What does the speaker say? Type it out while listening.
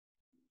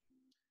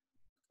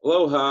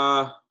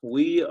Aloha.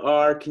 We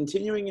are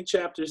continuing in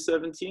chapter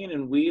 17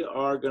 and we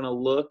are going to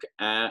look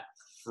at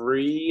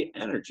free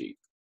energy.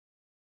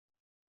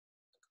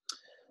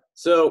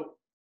 So,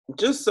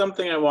 just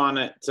something I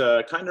wanted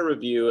to kind of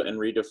review and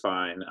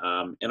redefine.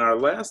 In our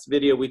last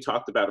video, we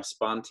talked about a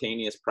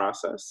spontaneous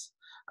process.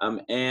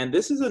 And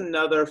this is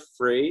another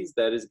phrase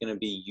that is going to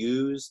be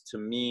used to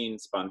mean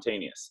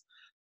spontaneous.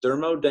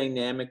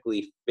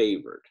 Thermodynamically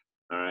favored.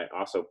 All right,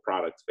 also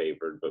product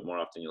favored, but more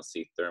often you'll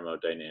see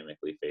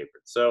thermodynamically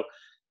favored. So,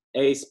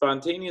 a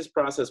spontaneous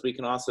process we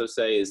can also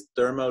say is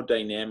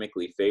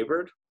thermodynamically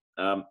favored.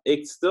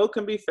 It still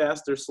can be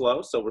fast or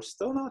slow, so we're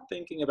still not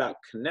thinking about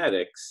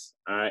kinetics,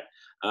 all right?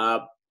 Uh,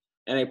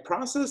 and a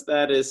process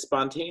that is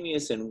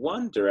spontaneous in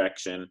one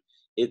direction,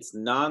 it's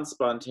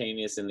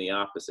non-spontaneous in the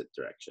opposite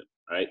direction,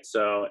 right?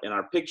 So in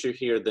our picture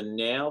here, the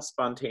nail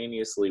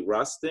spontaneously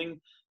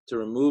rusting, to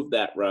remove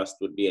that rust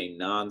would be a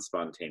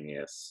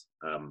non-spontaneous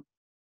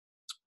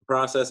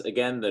process.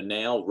 Again, the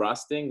nail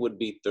rusting would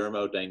be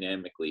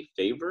thermodynamically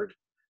favored.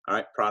 All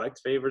right,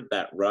 product favored,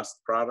 that rust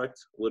product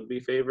would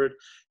be favored.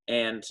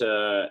 And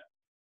to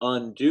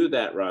undo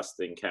that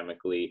rusting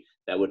chemically,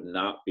 that would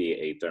not be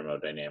a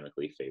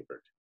thermodynamically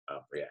favored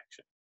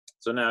reaction.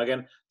 So now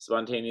again,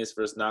 spontaneous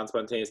versus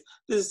non-spontaneous.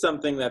 This is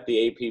something that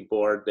the AP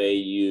board, they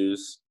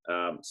use.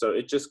 So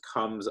it just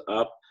comes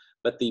up.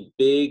 But the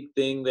big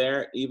thing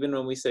there, even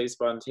when we say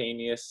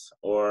spontaneous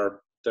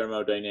or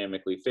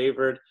thermodynamically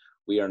favored,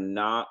 we are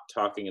not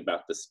talking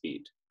about the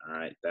speed. All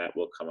right, that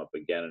will come up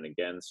again and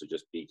again, so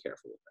just be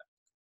careful with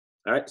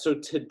that. All right, so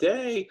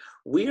today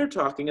we are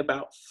talking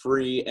about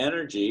free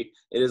energy.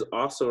 It is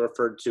also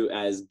referred to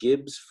as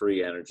Gibbs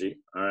free energy.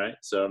 All right,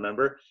 so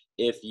remember,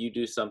 if you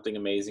do something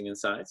amazing in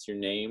science, your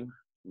name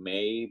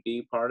may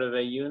be part of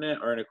a unit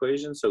or an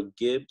equation, so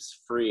Gibbs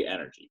free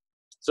energy.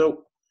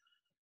 So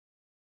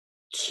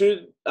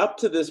up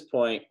to this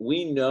point,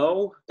 we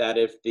know that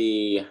if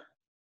the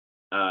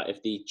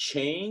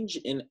change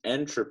in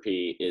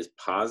entropy is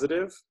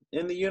positive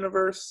in the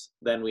universe,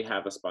 then we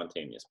have a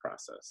spontaneous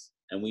process.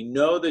 And we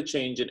know the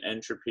change in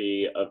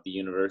entropy of the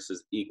universe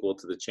is equal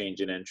to the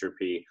change in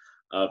entropy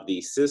of the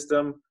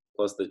system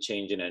plus the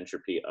change in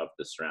entropy of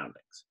the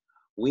surroundings.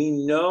 We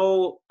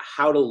know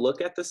how to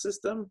look at the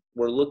system.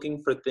 We're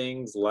looking for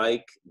things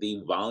like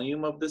the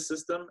volume of the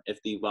system. If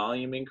the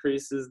volume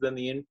increases, then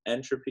the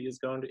entropy is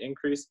going to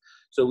increase.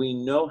 So we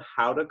know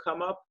how to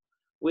come up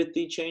with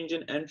the change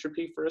in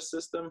entropy for a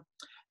system.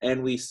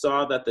 And we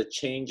saw that the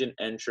change in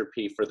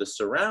entropy for the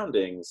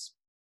surroundings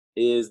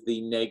is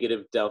the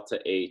negative delta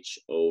H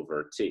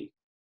over T.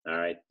 All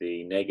right,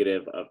 the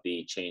negative of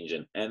the change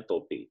in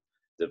enthalpy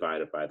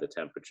divided by the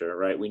temperature,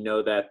 right? We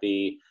know that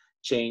the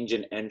change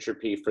in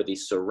entropy for the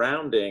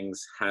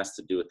surroundings has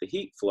to do with the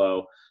heat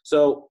flow.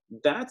 So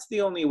that's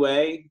the only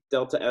way,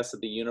 delta S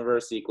of the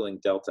universe equaling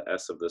delta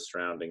S of the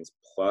surroundings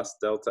plus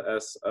delta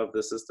S of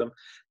the system.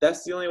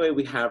 That's the only way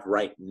we have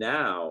right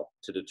now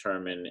to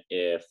determine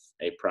if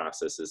a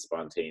process is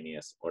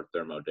spontaneous or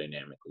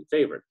thermodynamically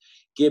favored.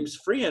 Gibbs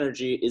free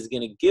energy is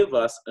going to give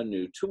us a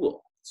new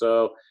tool.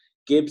 So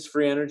Gibbs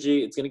free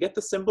energy, it's going to get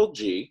the symbol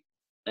G,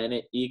 and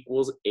it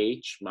equals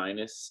H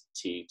minus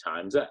T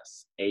times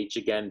S. H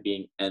again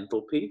being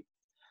enthalpy,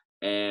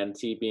 and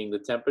T being the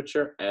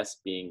temperature, S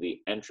being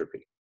the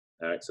entropy.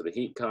 All right, so the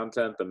heat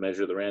content, the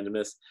measure of the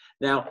randomness.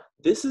 Now,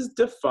 this is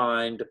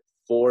defined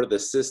for the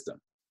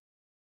system.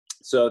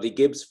 So the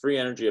Gibbs free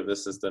energy of the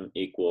system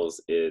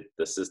equals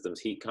the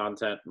system's heat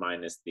content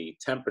minus the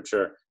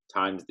temperature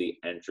times the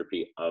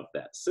entropy of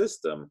that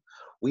system.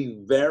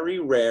 We very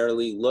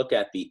rarely look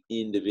at the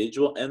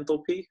individual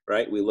enthalpy,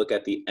 right? We look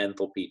at the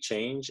enthalpy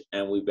change,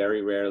 and we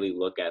very rarely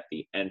look at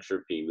the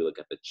entropy. We look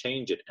at the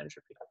change in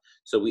entropy.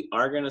 So we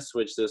are going to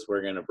switch this.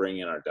 We're going to bring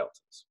in our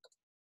deltas.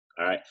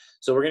 All right,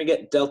 so we're going to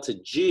get delta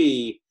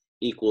G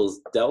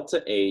equals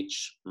delta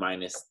H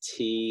minus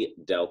T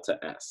delta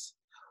S.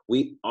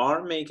 We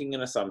are making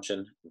an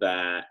assumption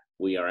that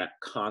we are at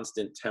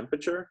constant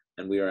temperature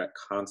and we are at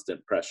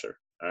constant pressure.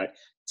 All right,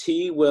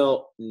 T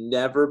will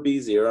never be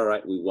zero,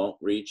 right? We won't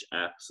reach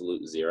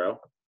absolute zero.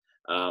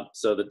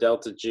 So the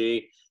delta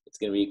G, it's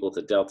going to be equal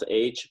to delta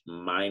H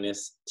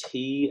minus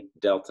T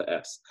delta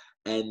S.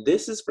 And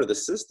this is for the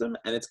system,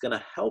 and it's going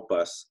to help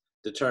us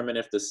determine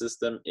if the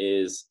system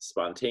is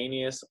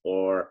spontaneous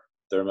or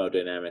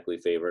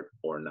thermodynamically favored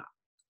or not.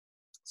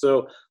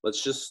 So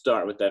let's just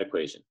start with that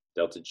equation.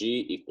 Delta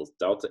G equals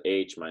delta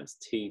H minus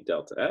T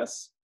delta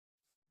S.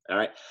 All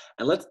right,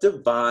 and let's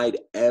divide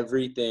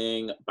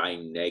everything by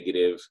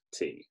negative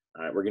T.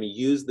 All right, we're going to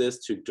use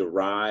this to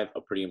derive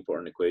a pretty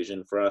important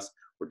equation for us.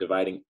 We're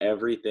dividing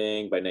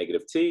everything by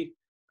negative T.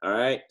 All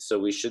right, so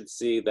we should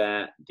see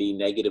that the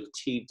negative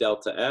T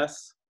delta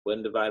S,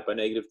 when divided by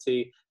negative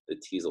T, the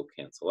T's will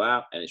cancel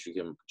out, and it should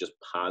become just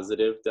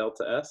positive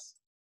delta S.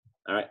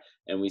 All right,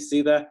 and we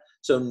see that.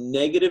 So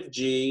negative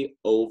G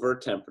over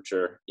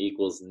temperature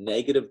equals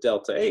negative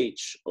delta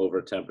H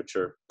over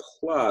temperature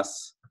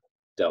plus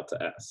delta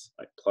S,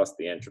 right, plus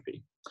the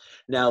entropy.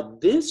 Now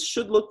this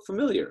should look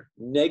familiar.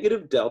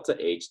 Negative delta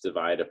H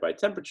divided by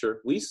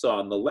temperature, we saw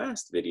in the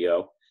last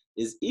video,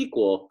 is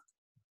equal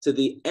to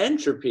the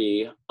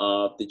entropy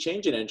of the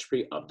change in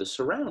entropy of the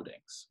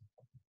surroundings.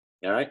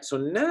 All right, so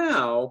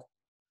now,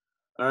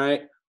 all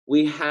right,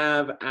 we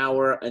have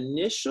our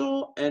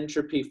initial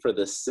entropy for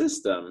the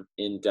system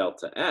in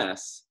delta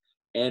S,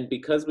 and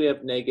because we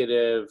have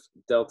negative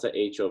delta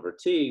H over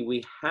T,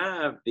 we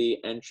have the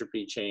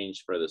entropy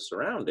change for the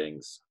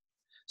surroundings.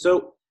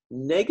 So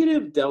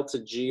negative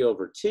delta G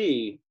over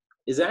T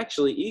is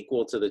actually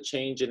equal to the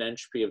change in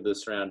entropy of the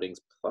surroundings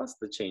plus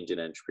the change in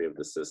entropy of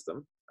the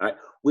system, all right,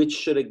 which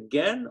should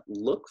again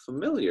look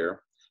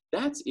familiar.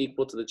 That's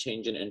equal to the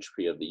change in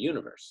entropy of the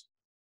universe.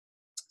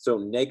 So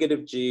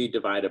negative G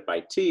divided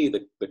by T,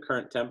 the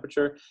current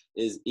temperature,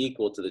 is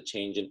equal to the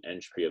change in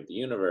entropy of the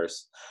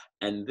universe.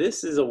 And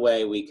this is a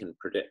way we can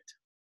predict.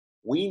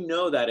 We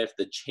know that if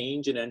the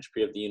change in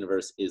entropy of the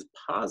universe is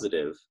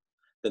positive,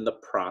 then the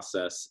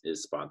process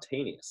is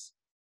spontaneous.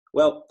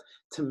 Well,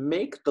 to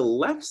make the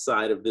left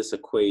side of this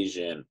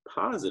equation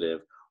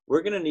positive,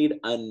 we're going to need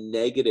a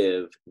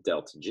negative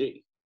delta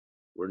G.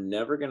 We're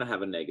never going to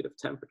have a negative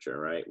temperature,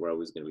 right? We're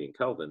always going to be in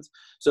kelvins.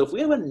 So if we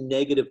have a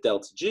negative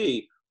delta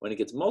G, when it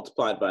gets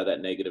multiplied by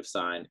that negative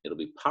sign, it'll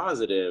be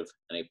positive,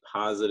 and a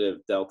positive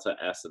delta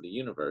S of the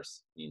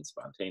universe means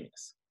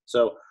spontaneous.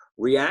 So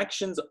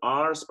reactions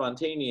are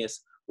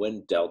spontaneous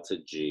when delta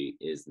G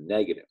is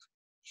negative.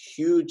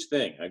 Huge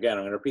thing. Again,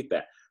 I'm going to repeat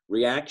that.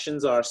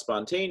 Reactions are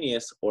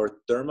spontaneous or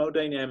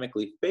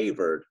thermodynamically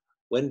favored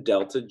when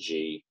delta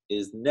G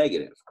is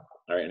negative.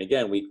 All right, and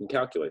again, we can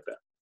calculate that.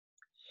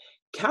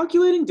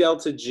 Calculating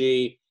delta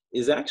G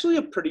is actually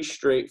a pretty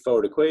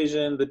straightforward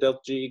equation, the delta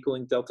G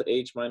equaling delta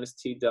H minus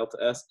T delta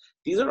S.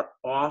 These are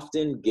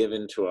often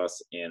given to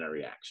us in a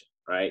reaction,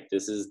 right?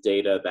 This is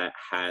data that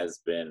has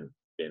been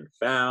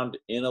found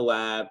in a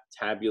lab,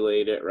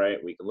 tabulated,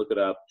 right? We can look it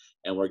up,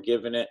 and we're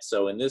given it.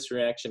 So in this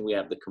reaction, we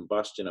have the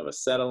combustion of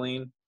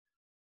acetylene.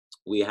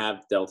 We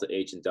have delta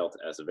H and delta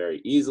S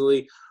very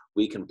easily.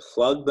 We can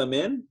plug them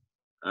in.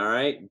 All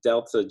right,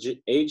 delta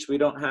H, we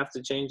don't have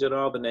to change at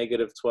all, the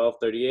negative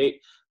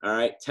 1238. All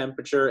right,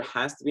 temperature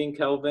has to be in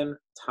Kelvin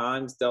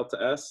times delta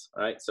S,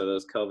 right? So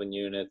those Kelvin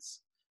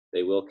units,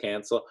 they will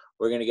cancel.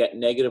 We're going to get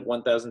negative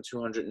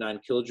 1,209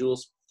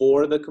 kilojoules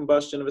for the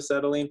combustion of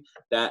acetylene.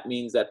 That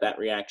means that that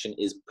reaction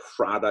is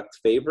product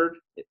favored.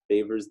 It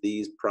favors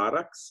these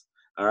products.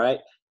 All right,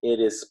 it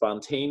is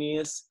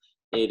spontaneous.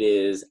 It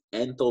is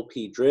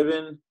enthalpy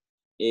driven.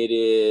 It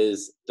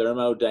is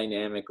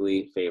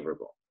thermodynamically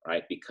favorable,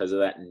 right? Because of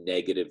that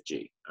negative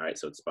G. All right,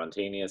 so it's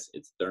spontaneous,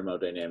 it's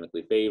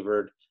thermodynamically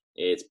favored,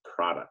 it's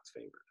product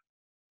favored.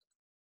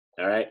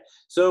 All right,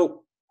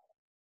 so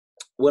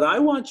what I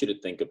want you to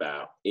think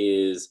about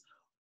is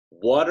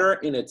water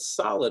in its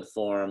solid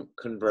form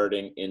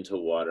converting into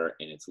water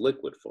in its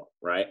liquid form,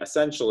 right?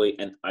 Essentially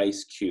an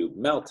ice cube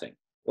melting.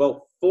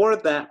 Well, for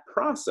that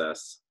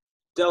process,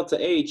 delta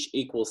H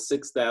equals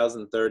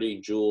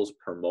 6,030 joules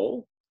per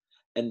mole,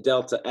 and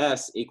delta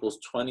S equals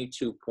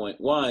 22.1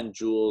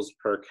 joules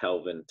per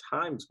Kelvin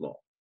times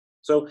mole.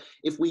 So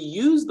if we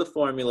use the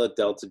formula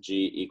delta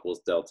G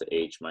equals delta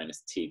H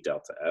minus T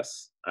delta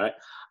S, all right,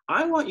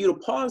 I want you to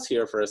pause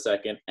here for a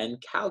second and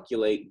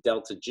calculate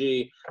delta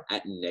G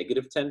at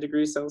negative 10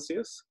 degrees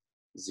Celsius,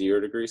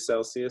 0 degrees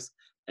Celsius,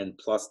 and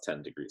plus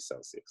 10 degrees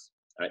Celsius.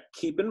 All right,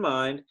 keep in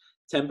mind,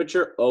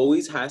 temperature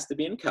always has to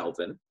be in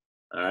Kelvin.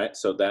 All right,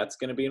 so that's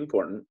going to be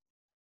important.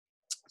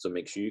 So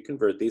make sure you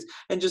convert these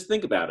and just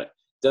think about it.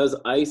 Does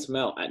ice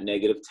melt at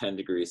negative 10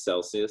 degrees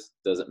Celsius?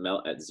 Does it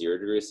melt at 0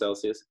 degrees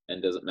Celsius?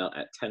 And does it melt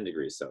at 10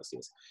 degrees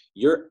Celsius?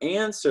 Your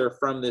answer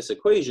from this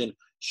equation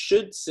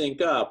should sync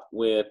up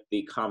with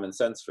the common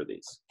sense for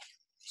these.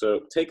 So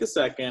take a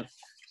second,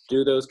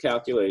 do those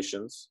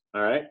calculations,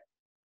 all right?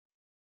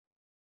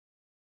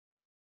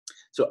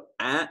 So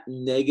at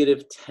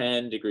negative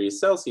 10 degrees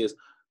Celsius,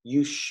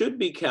 you should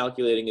be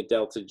calculating a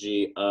delta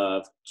G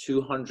of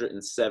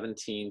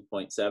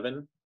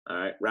 217.7. All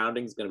right,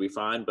 rounding is going to be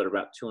fine, but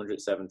about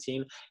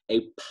 217,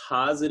 a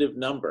positive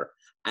number.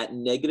 At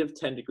negative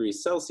 10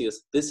 degrees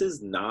Celsius, this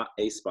is not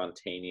a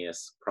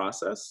spontaneous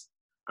process.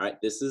 All right,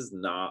 this is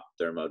not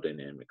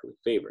thermodynamically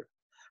favored.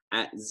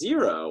 At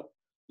 0,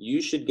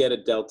 you should get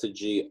a delta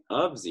G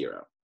of 0,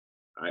 all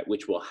right,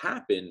 which will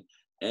happen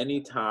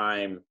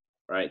anytime,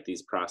 right,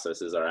 these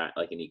processes are at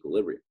like an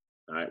equilibrium.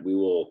 All right, we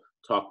will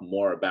talk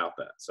more about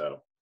that.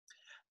 So,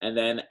 and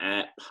then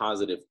at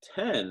positive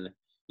 10,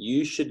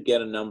 you should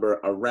get a number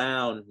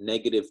around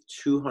negative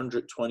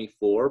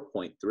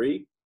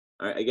 224.3.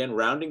 All right, again,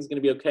 rounding is going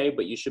to be okay,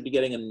 but you should be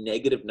getting a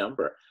negative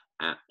number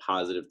at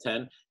positive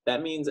 10.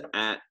 That means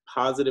at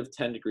positive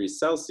 10 degrees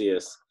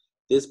Celsius,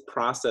 this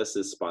process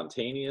is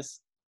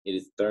spontaneous. It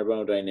is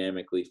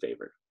thermodynamically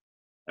favored.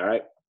 All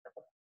right.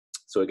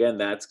 So again,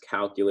 that's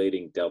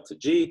calculating delta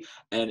G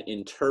and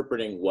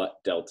interpreting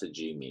what delta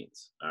G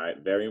means. All right,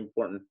 very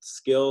important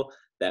skill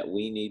that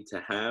we need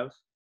to have.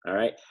 All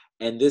right,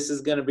 and this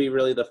is going to be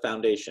really the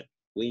foundation.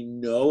 We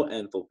know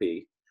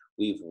enthalpy,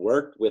 we've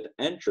worked with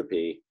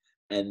entropy,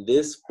 and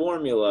this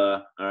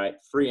formula, all right,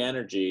 free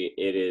energy,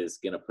 it is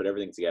going to put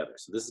everything together.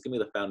 So this is going to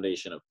be the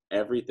foundation of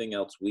everything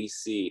else we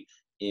see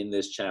in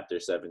this chapter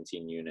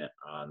 17 unit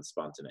on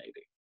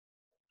spontaneity.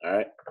 All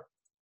right.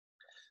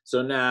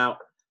 So now,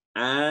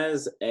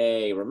 as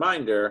a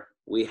reminder,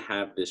 we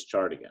have this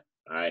chart again.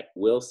 All right.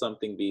 Will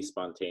something be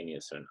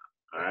spontaneous or not?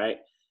 All right.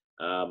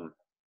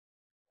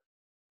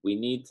 We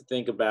need to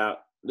think about,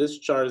 this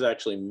chart is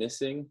actually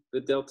missing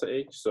the delta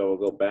H. So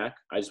we'll go back.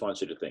 I just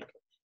want you to think.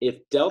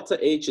 If delta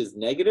H is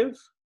negative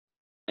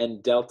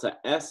and delta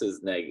S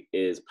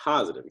is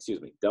positive,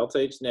 excuse me, delta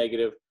H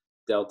negative,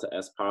 delta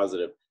S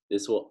positive,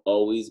 this will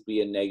always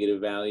be a negative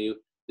value.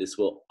 This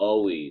will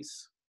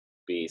always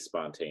be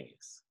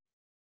spontaneous.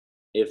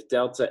 If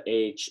delta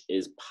H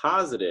is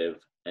positive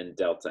and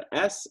delta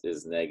S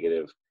is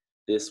negative,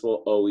 this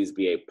will always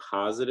be a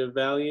positive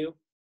value.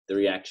 The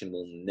reaction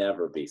will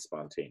never be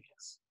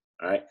spontaneous.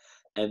 All right.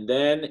 And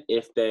then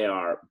if they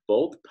are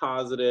both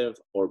positive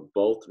or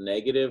both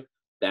negative,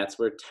 that's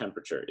where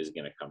temperature is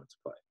going to come into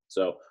play.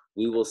 So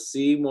we will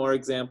see more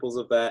examples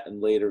of that in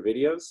later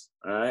videos.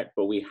 All right.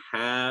 But we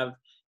have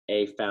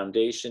a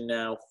foundation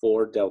now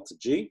for delta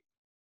G.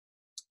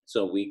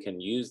 So we can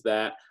use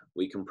that.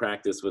 We can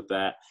practice with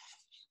that.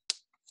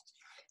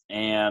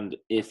 And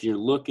if you're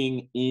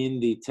looking in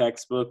the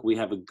textbook, we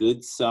have a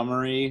good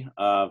summary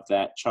of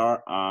that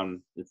chart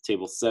on the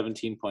table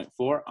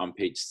 17.4 on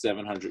page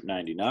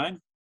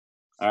 799.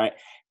 All right,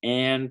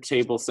 and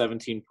table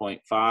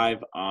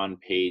 17.5 on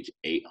page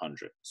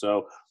 800.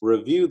 So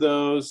review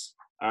those,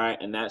 all right,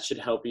 and that should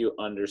help you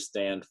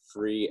understand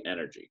free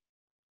energy.